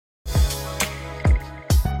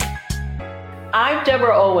I'm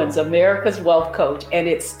Deborah Owens, America's Wealth Coach, and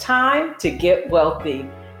it's time to get wealthy.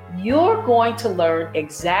 You're going to learn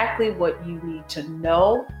exactly what you need to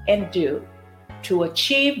know and do to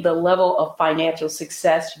achieve the level of financial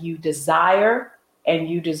success you desire and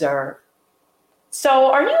you deserve. So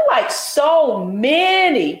are you like so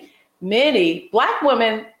many Black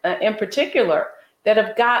women in particular that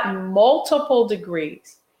have gotten multiple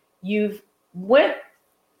degrees? You've went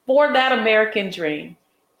for that American dream,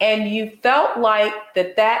 and you felt like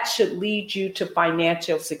that should lead you to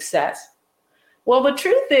financial success. Well, the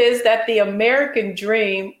truth is that the American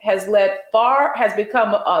dream has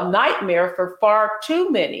become a nightmare for far too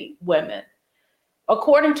many women.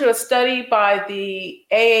 According to a study by the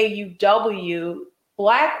AAUW,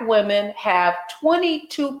 Black women have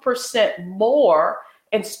 22% more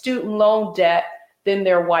in student loan debt than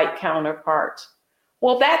their white counterparts.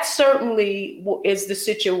 Well, that certainly is the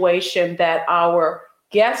situation that our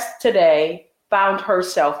guest today found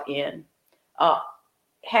herself in.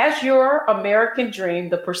 Has your American dream,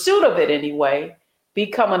 the pursuit of it anyway,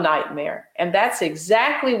 become a nightmare? And that's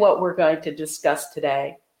exactly what we're going to discuss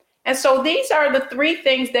today. And so these are the three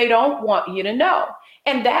things they don't want you to know.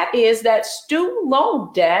 And that is that student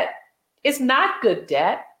loan debt is not good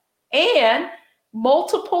debt, and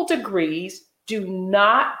multiple degrees do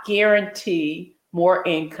not guarantee more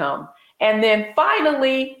income. And then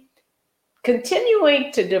finally,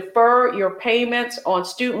 continuing to defer your payments on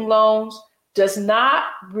student loans does not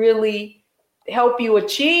really help you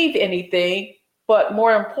achieve anything, but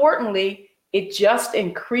more importantly, it just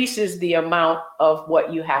increases the amount of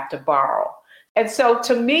what you have to borrow. And so,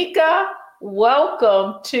 Tamika,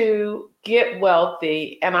 welcome to Get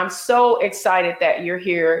Wealthy. And I'm so excited that you're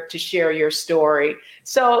here to share your story.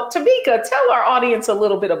 So, Tamika, tell our audience a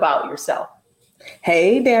little bit about yourself.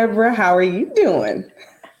 Hey, Deborah, how are you doing?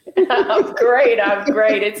 I'm great.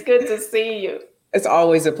 It's good to see you. It's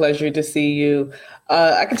always a pleasure to see you.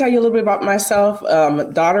 I can tell you a little bit about myself.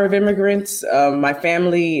 Daughter of immigrants. My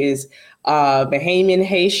family is Bahamian,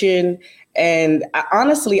 Haitian. And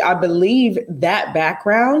honestly, I believe that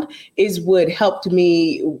background is what helped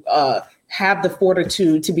me have the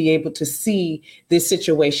fortitude to be able to see this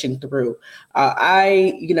situation through.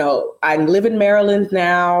 I live in Maryland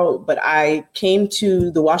now, but I came to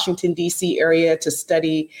the Washington, D.C. area to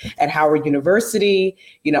study at Howard University.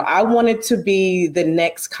 I wanted to be the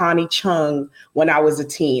next Connie Chung when I was a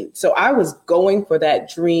teen. So I was going for that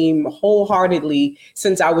dream wholeheartedly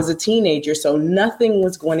since I was a teenager. So nothing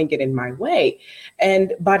was going to get in my way.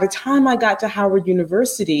 And by the time I got to Howard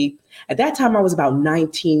University, at that time, I was about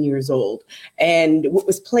 19 years old. And what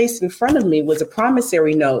was placed in front of me was a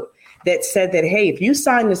promissory note that said that, hey, if you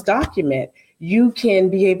sign this document, you can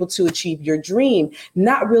be able to achieve your dream,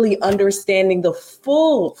 not really understanding the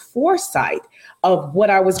full foresight of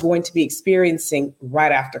what I was going to be experiencing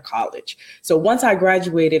right after college. So once I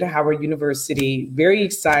graduated Howard University, very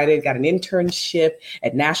excited, got an internship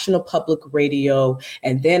at National Public Radio.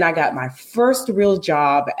 And then I got my first real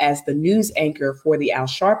job as the news anchor for the Al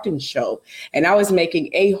Sharpton Show. And I was making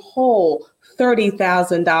a whole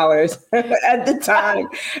 $30,000 at the time,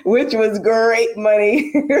 which was great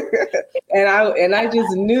money. and I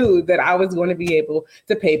just knew that I was going to be able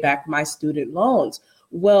to pay back my student loans.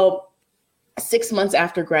 Well, 6 months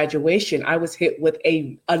after graduation, I was hit with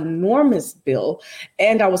an enormous bill.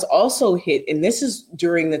 And I was also hit, and this is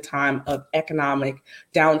during the time of economic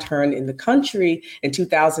downturn in the country in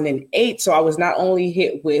 2008. So I was not only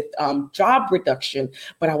hit with job reduction,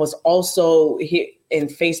 but I was also hit and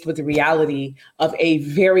faced with the reality of a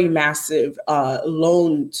very massive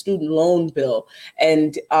student loan bill.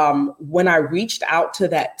 And when I reached out to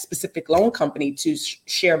that specific loan company to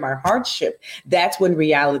share my hardship, that's when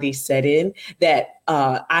reality set in that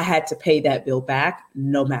I had to pay that bill back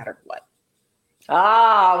no matter what.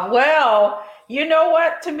 Well, you know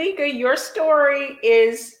what, Tamika, your story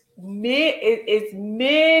is many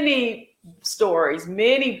stories,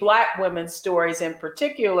 many Black women's stories in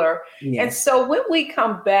particular. Yes. And so when we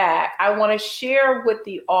come back, I want to share with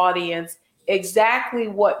the audience exactly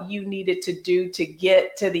what you needed to do to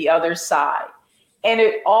get to the other side. And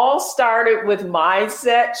it all started with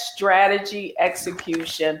mindset, strategy,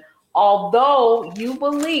 execution. Although you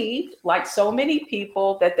believed, like so many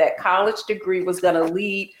people, that college degree was going to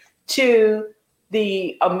lead to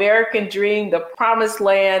the American dream, the promised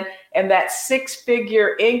land, and that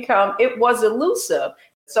six-figure income, it was elusive.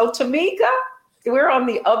 So Tamika, we're on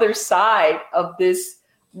the other side of this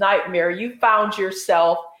nightmare. You found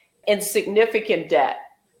yourself in significant debt.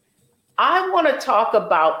 I want to talk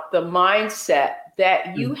about the mindset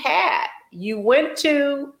that you had. You went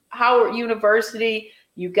to Howard University,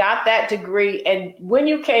 You got that degree. And when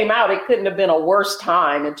you came out, it couldn't have been a worse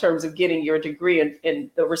time in terms of getting your degree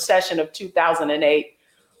in the recession of 2008.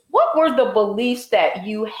 What were the beliefs that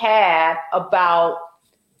you had about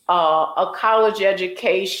a college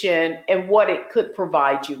education and what it could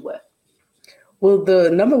provide you with? Well,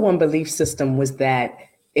 the number one belief system was that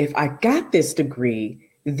if I got this degree,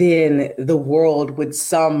 then the world would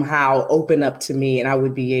somehow open up to me and I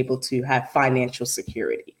would be able to have financial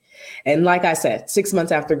security. And like I said, 6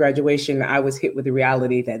 months after graduation, I was hit with the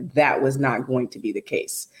reality that that was not going to be the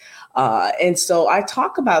case. And so I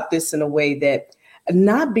talk about this in a way that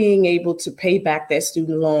not being able to pay back that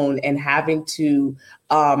student loan and having to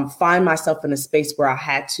find myself in a space where I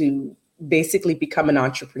had to basically become an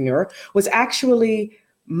entrepreneur was actually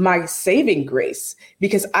my saving grace,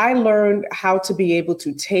 because I learned how to be able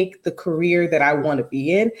to take the career that I want to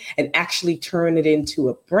be in and actually turn it into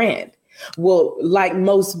a brand. Well, like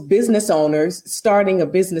most business owners, starting a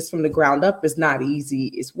business from the ground up is not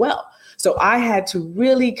easy as well. So I had to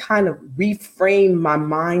really kind of reframe my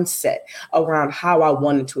mindset around how I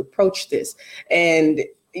wanted to approach this. And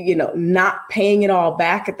not paying it all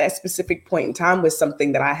back at that specific point in time was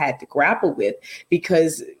something that I had to grapple with,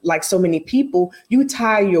 because like so many people, you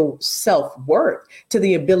tie your self-worth to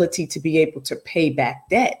the ability to be able to pay back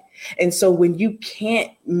debt. And so when you can't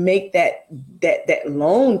make that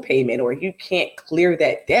loan payment, or you can't clear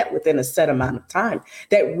that debt within a set amount of time,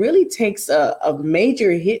 that really takes a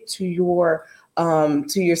major hit to your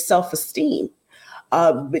self-esteem.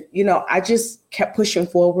 But I just kept pushing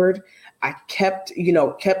forward. I kept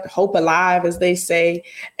hope alive, as they say,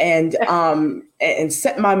 and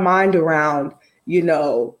set my mind around,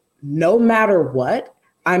 no matter what,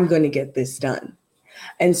 I'm going to get this done.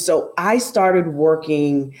 And so I started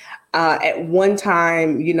working at one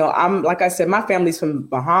time. Like I said, my family's from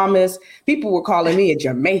Bahamas. People were calling me a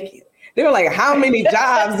Jamaican. They were like, how many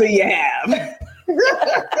jobs do you have?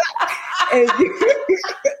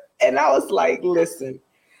 and I was like, listen,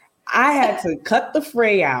 I had to cut the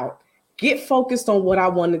fray out, get focused on what I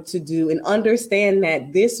wanted to do, and understand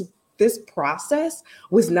that this process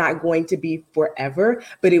was not going to be forever,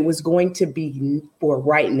 but it was going to be for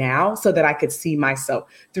right now, so that I could see myself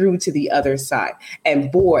through to the other side.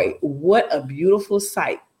 And boy, what a beautiful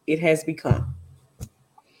sight it has become.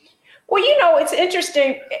 Well, it's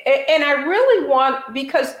interesting. And I really want,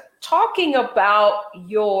 because talking about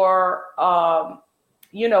your,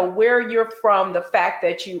 where you're from, the fact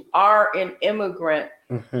that you are an immigrant,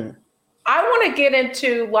 mm-hmm. I want to get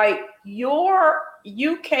into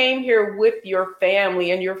you came here with your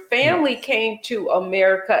family, and your family yes. came to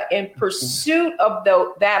America in pursuit of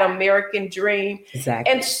that American dream.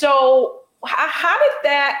 Exactly. And so how did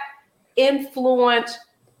that influence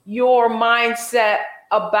your mindset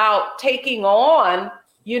about taking on,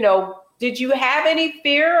 did you have any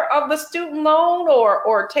fear of the student loan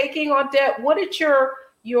or taking on debt? What did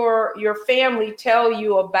your family tell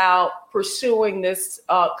you about pursuing this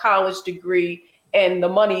college degree and the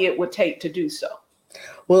money it would take to do so?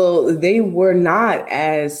 Well, they were not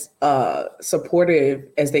as supportive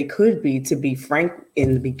as they could be, to be frank,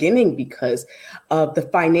 in the beginning, because of the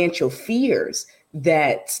financial fears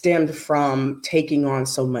that stemmed from taking on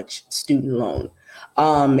so much student loan.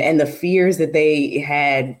 And the fears that they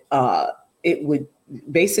had, it would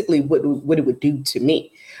basically what it would do to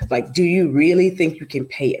me. Like, do you really think you can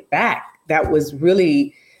pay it back? That was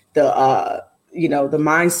really the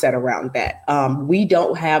mindset around that. We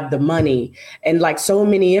don't have the money. And like so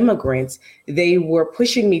many immigrants, they were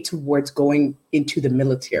pushing me towards going into the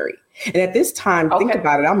military. And at this time, think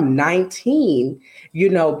about it, I'm 19,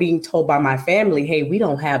 being told by my family, hey, we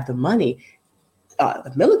don't have the money.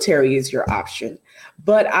 The military is your option.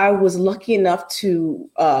 But I was lucky enough to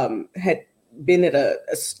had been at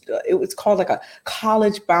it was called like a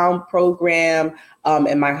college bound program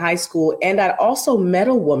in my high school. And I also met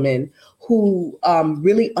a woman who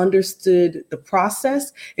really understood the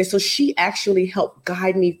process. And so she actually helped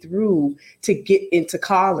guide me through to get into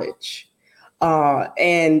college.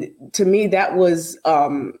 And to me, that was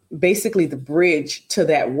basically the bridge to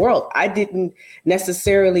that world. I didn't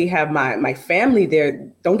necessarily have my family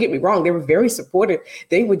there. Don't get me wrong. They were very supportive.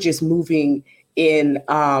 They were just moving in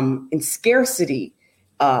scarcity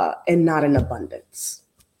and not in abundance.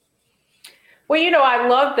 Well, I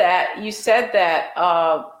love that you said that,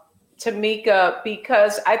 Tamika,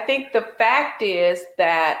 because I think the fact is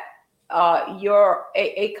that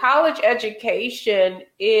a college education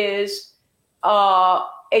is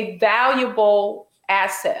a valuable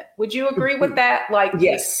asset. Would you agree with that? Like yes.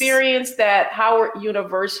 The experience that Howard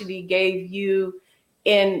University gave you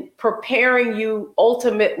in preparing you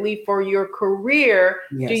ultimately for your career,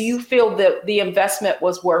 Yes. do you feel that the investment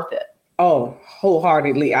was worth it? Oh,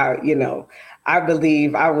 wholeheartedly. I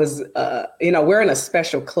believe I was, we're in a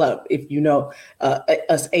special club, if you know,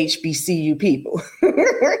 us HBCU people.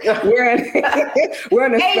 we're in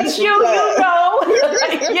a special club.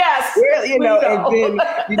 Yes. And then,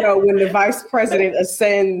 when the vice president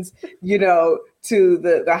ascends, to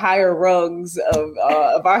the higher rungs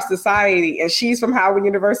of our society, and she's from Howard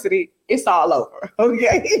University, it's all over.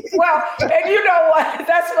 Okay. Well, and you know what?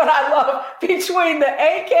 That's what I love. Between the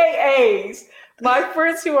AKAs, my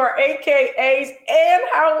friends who are AKAs and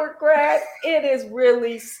Howard grads, it is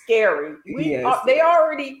really scary. They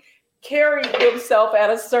already carry themselves at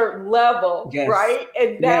a certain level, yes. right?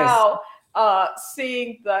 And now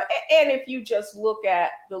seeing and if you just look at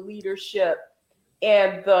the leadership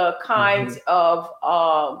and the kinds of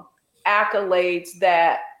accolades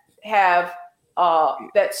that have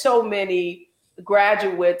that so many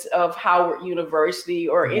graduates of Howard University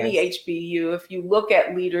or any HBU, if you look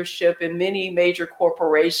at leadership in many major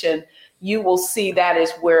corporations, you will see that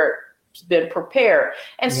is where it's been prepared.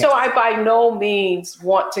 And so I by no means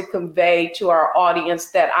want to convey to our audience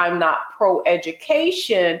that I'm not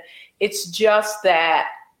pro-education. It's just that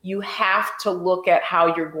you have to look at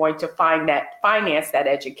how you're going to finance that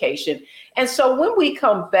education. And so when we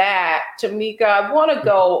come back, Tamika, I want to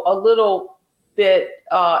go a little bit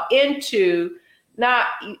into not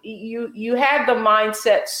you had the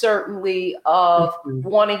mindset certainly of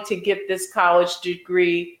wanting to get this college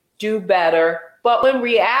degree, do better. But when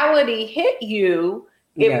reality hit you,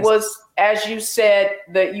 it was, as you said,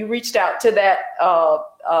 that you reached out to that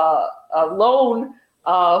loan,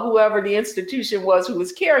 whoever the institution was who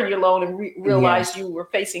was carrying your loan, and realized you were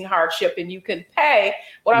facing hardship and you couldn't pay.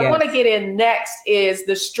 What I want to get in next is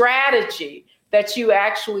the strategy that you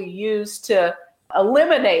actually used to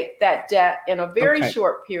eliminate that debt in a very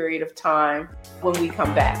short period of time when we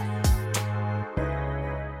come back.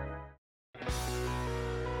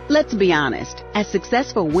 Let's be honest, as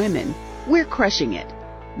successful women, we're crushing it.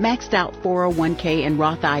 Maxed out 401k and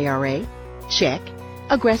Roth IRA? Check.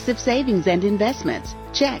 Aggressive savings and investments?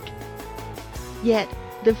 Check. Yet,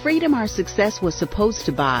 the freedom our success was supposed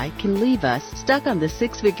to buy can leave us stuck on the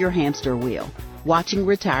six-figure hamster wheel, watching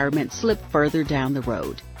retirement slip further down the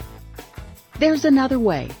road. There's another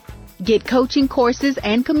way. Get coaching courses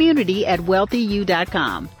and community at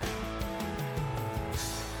wealthyu.com.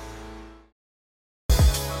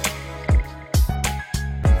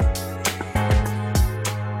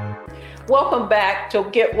 Welcome back to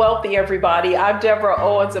Get Wealthy, everybody. I'm Deborah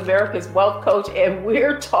Owens, America's Wealth Coach, and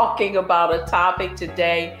we're talking about a topic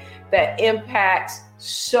today that impacts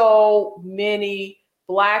so many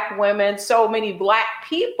Black women, so many Black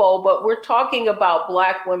people, but we're talking about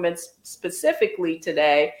Black women specifically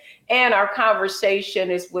today. And our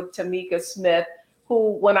conversation is with Tamika Smith,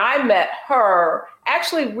 who, when I met her,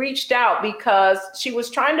 actually reached out because she was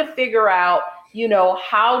trying to figure out,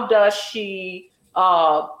 how does she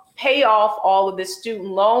pay off all of this student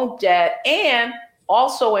loan debt and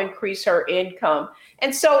also increase her income.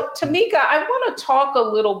 And so, Tamika, I want to talk a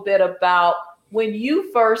little bit about when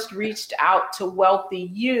you first reached out to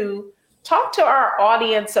Wealthy You. Talk to our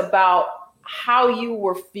audience about how you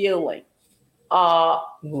were feeling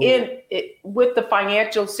with the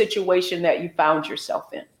financial situation that you found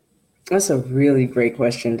yourself in. That's a really great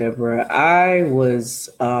question, Deborah. I was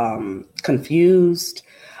confused.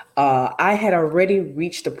 I had already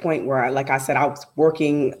reached a point where, like I said, I was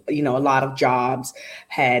working, a lot of jobs,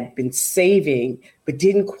 had been saving, but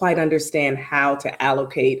didn't quite understand how to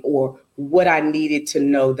allocate or what I needed to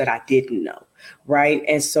know that I didn't know. Right.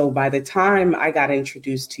 And so by the time I got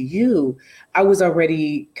introduced to you, I was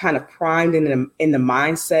already kind of primed in the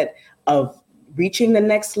mindset of reaching the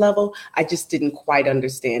next level. I just didn't quite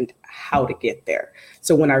understand how to get there.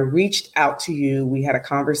 So when I reached out to you, we had a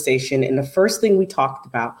conversation, and the first thing we talked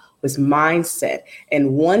about was mindset.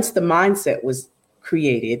 And once the mindset was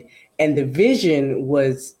created and the vision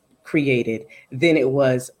was created, then it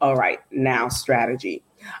was, all right, now strategy.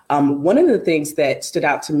 One of the things that stood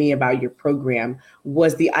out to me about your program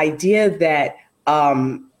was the idea that,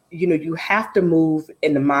 you have to move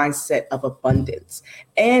in the mindset of abundance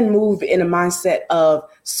and move in a mindset of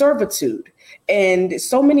servitude. And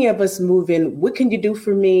so many of us move in, what can you do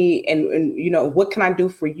for me? And what can I do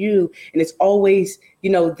for you? And it's always,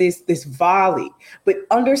 this volley, but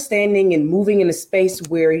understanding and moving in a space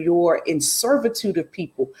where you're in servitude of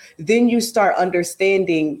people, then you start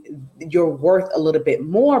understanding your worth a little bit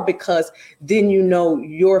more, because then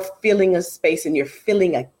you're filling a space and you're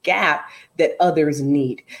filling a gap that others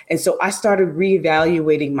need. And so I started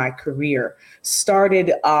reevaluating my career,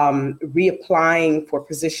 started reapplying for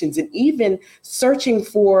positions, and even searching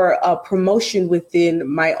for a promotion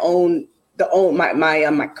within my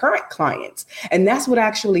current clients. And that's what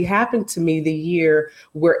actually happened to me the year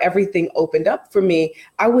where everything opened up for me.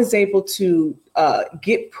 I was able to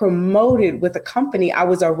get promoted with a company I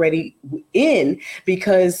was already in,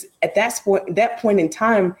 because at that point in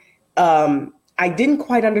time, I didn't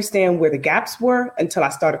quite understand where the gaps were until I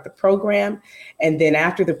started the program. And then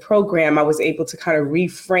after the program, I was able to kind of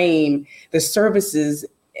reframe the services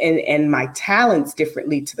and my talents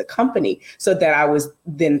differently to the company, so that I was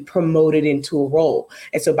then promoted into a role.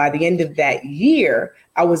 And so by the end of that year,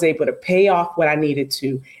 I was able to pay off what I needed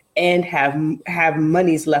to and have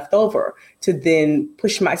monies left over to then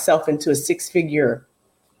push myself into a 6-figure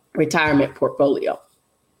retirement portfolio.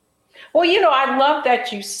 Well, I love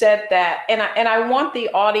that you said that. And I want the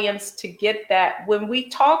audience to get that. When we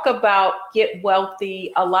talk about get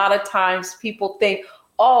wealthy, a lot of times people think,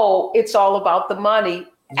 oh, it's all about the money.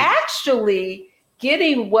 Actually,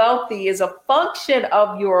 getting wealthy is a function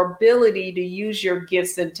of your ability to use your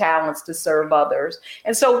gifts and talents to serve others.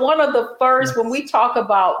 And so one of the first, when we talk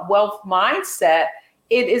about wealth mindset,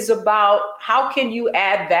 it is about how can you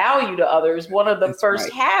add value to others? One of the first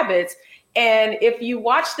habits. And if you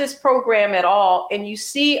watch this program at all and you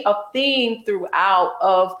see a theme throughout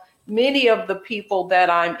of many of the people that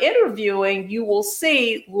I'm interviewing, you will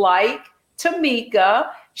see, like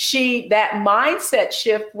Tamika, that mindset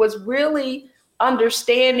shift was really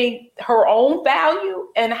understanding her own value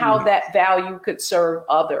and how that value could serve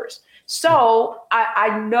others. So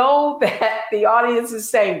I know that the audience is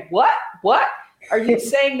saying, what? Are you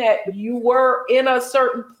saying that you were in a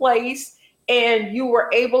certain place and you were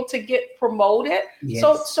able to get promoted? Yes.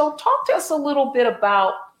 So talk to us a little bit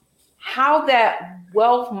about how that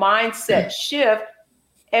wealth mindset shift,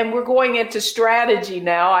 and we're going into strategy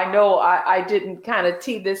now. I know I didn't kind of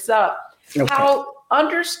tee this up. Okay. How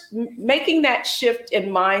making that shift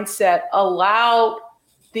in mindset allowed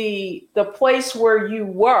the place where you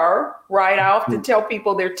were, right? I often tell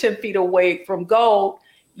people they're 10 feet away from gold.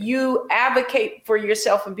 You advocate for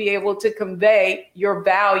yourself and be able to convey your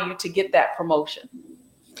value to get that promotion.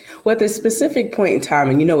 Well, at the specific point in time,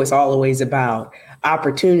 and it's always about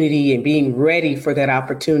opportunity and being ready for that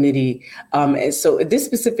opportunity. And so at this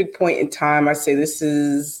specific point in time, I say this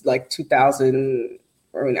is like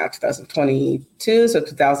 2022, so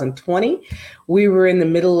 2020, we were in the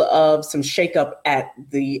middle of some shakeup at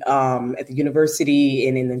the university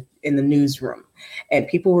and in the newsroom, and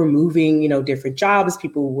people were moving, different jobs.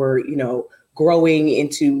 People were, growing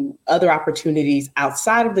into other opportunities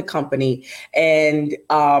outside of the company. And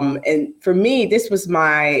for me, this was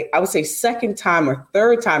my, I would say, second time or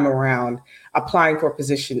third time around applying for a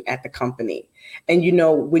position at the company. And,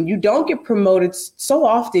 when you don't get promoted, so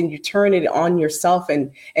often you turn it on yourself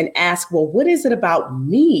and ask, well, what is it about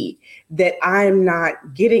me that I'm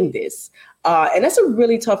not getting this? And that's a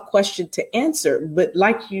really tough question to answer. But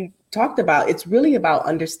like you talked about, it's really about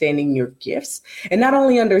understanding your gifts, and not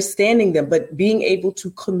only understanding them, but being able to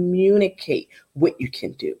communicate what you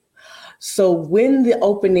can do. So when the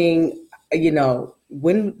opening,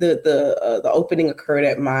 when the opening occurred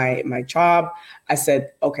at my job, I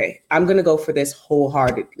said, okay, I'm going to go for this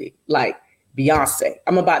wholeheartedly. Like Beyonce,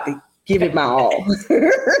 I'm about to give it my all. This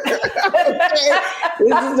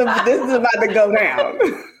is about to go down.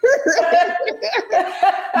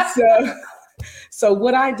 So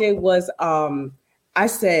what I did was, I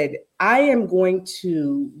said, I am going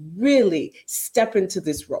to really step into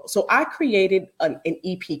this role. So I created an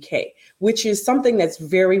EPK, which is something that's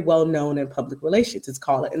very well known in public relations. It's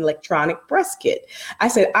called an electronic breast kit. I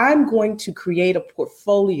said, I'm going to create a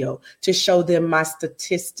portfolio to show them my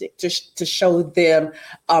statistics, to show them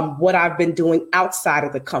what I've been doing outside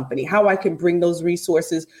of the company, how I can bring those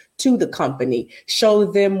resources to the company, show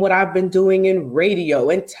them what I've been doing in radio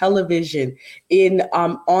and television, in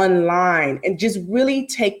online, and just really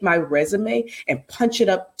take my resume and punch it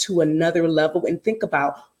up to another level and think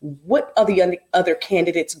about what are the other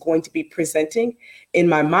candidates going to be presenting. In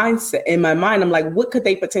my mindset, in my mind, I'm like, what could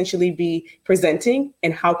they potentially be presenting,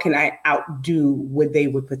 and how can I outdo what they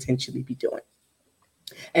would potentially be doing?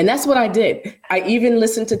 And that's what I did. I even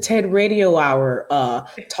listened to TED Radio Hour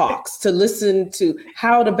talks to listen to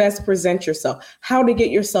how to best present yourself, how to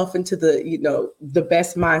get yourself into the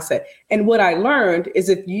best mindset. And what I learned is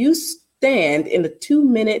if you stand in a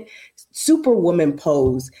 2-minute superwoman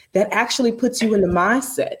pose, that actually puts you in the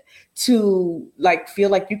mindset to feel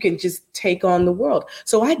like you can just take on the world.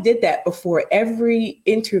 So I did that before every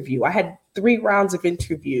interview. I had 3 rounds of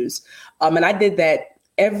interviews, and I did that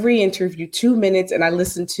every interview, 2 minutes, and I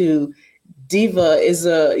listened to Diva is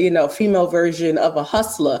a female version of a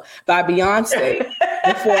Hustler by Beyonce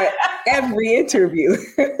before every interview.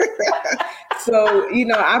 So,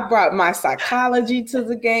 I brought my psychology to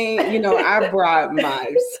the game. I brought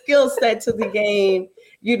my skill set to the game.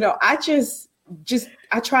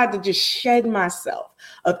 I tried to just shed myself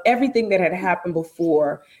of everything that had happened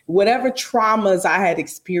before, whatever traumas I had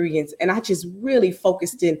experienced. And I just really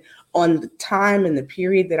focused in on the time and the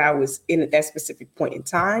period that I was in at that specific point in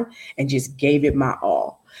time and just gave it my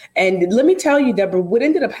all. And let me tell you, Deborah, what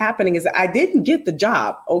ended up happening is I didn't get the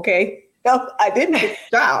job. Okay. No, I didn't get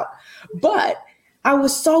the job, but I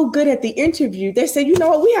was so good at the interview. They said, you know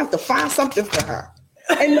what, we have to find something for her.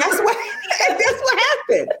 And that's what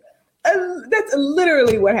happened. That's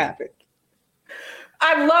literally what happened.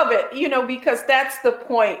 I love it, because that's the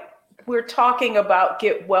point we're talking about,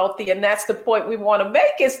 get wealthy. And that's the point we want to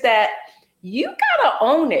make, is that you got to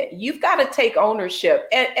own it. You've got to take ownership.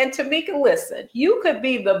 And Tamika, listen, you could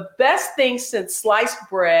be the best thing since sliced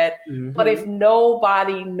bread, but if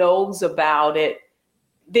nobody knows about it,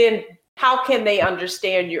 then how can they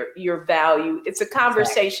understand your value? It's a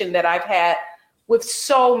conversation that I've had with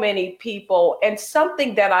so many people, and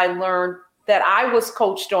something that I learned that I was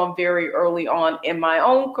coached on very early on in my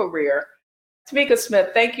own career. Tamika Smith,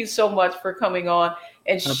 thank you so much for coming on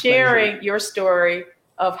and sharing your story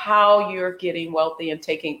of how you're getting wealthy and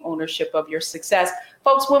taking ownership of your success.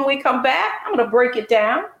 Folks, when we come back, I'm going to break it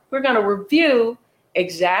down. We're going to review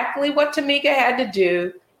exactly what Tamika had to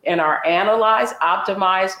do in our Analyze,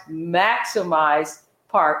 Optimize, Maximize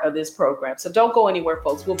part of this program. So don't go anywhere,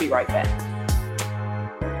 folks. We'll be right back.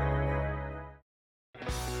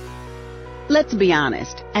 Let's be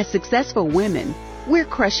honest, as successful women, we're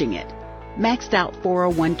crushing it. Maxed out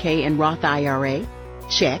 401k and Roth IRA?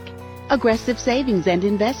 Check. Aggressive savings and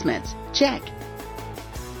investments? Check.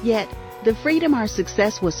 Yet, the freedom our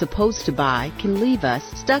success was supposed to buy can leave us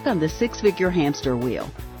stuck on the 6-figure hamster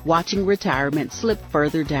wheel, watching retirement slip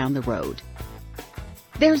further down the road.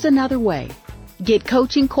 There's another way. Get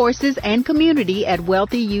coaching courses and community at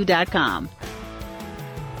wealthyu.com.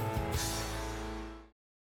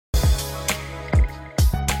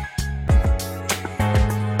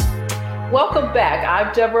 Welcome back.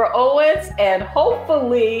 I'm Deborah Owens, and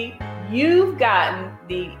hopefully you've gotten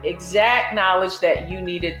the exact knowledge that you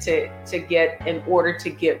needed to get in order to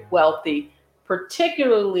get wealthy,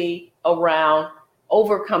 particularly around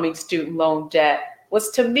overcoming student loan debt.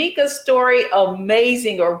 Was Tamika's story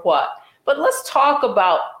amazing or what? But let's talk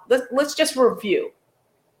about, let's just review.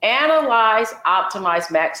 Analyze, optimize,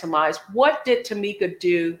 maximize. What did Tamika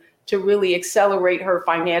do to really accelerate her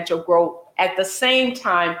financial growth at the same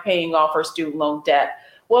time paying off her student loan debt?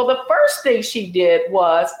 Well, the first thing she did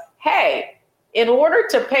was, hey, in order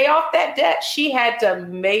to pay off that debt, she had to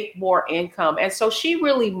make more income. And so she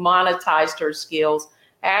really monetized her skills.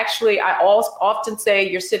 Actually, I often say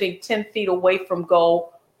you're sitting 10 feet away from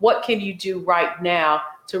goal. What can you do right now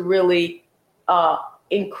to really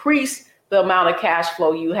increase the amount of cash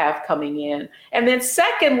flow you have coming in? And then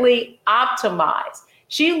secondly, optimize.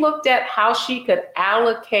 She looked at how she could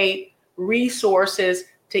allocate resources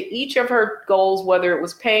to each of her goals, whether it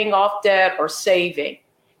was paying off debt or saving.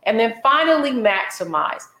 And then finally,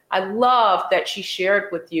 maximize. I love that she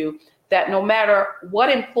shared with you that no matter what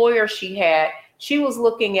employer she had, she was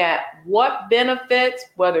looking at what benefits,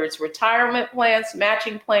 whether it's retirement plans,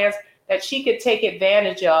 matching plans, that she could take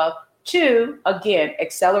advantage of to, again,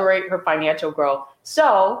 accelerate her financial growth.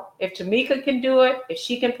 So if Tamika can do it, if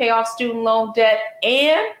she can pay off student loan debt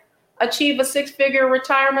and achieve a 6-figure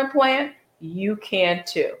retirement plan, you can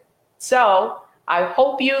too. So I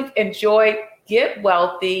hope you've enjoyed Get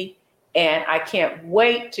Wealthy, and I can't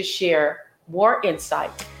wait to share more insight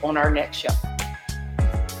on our next show.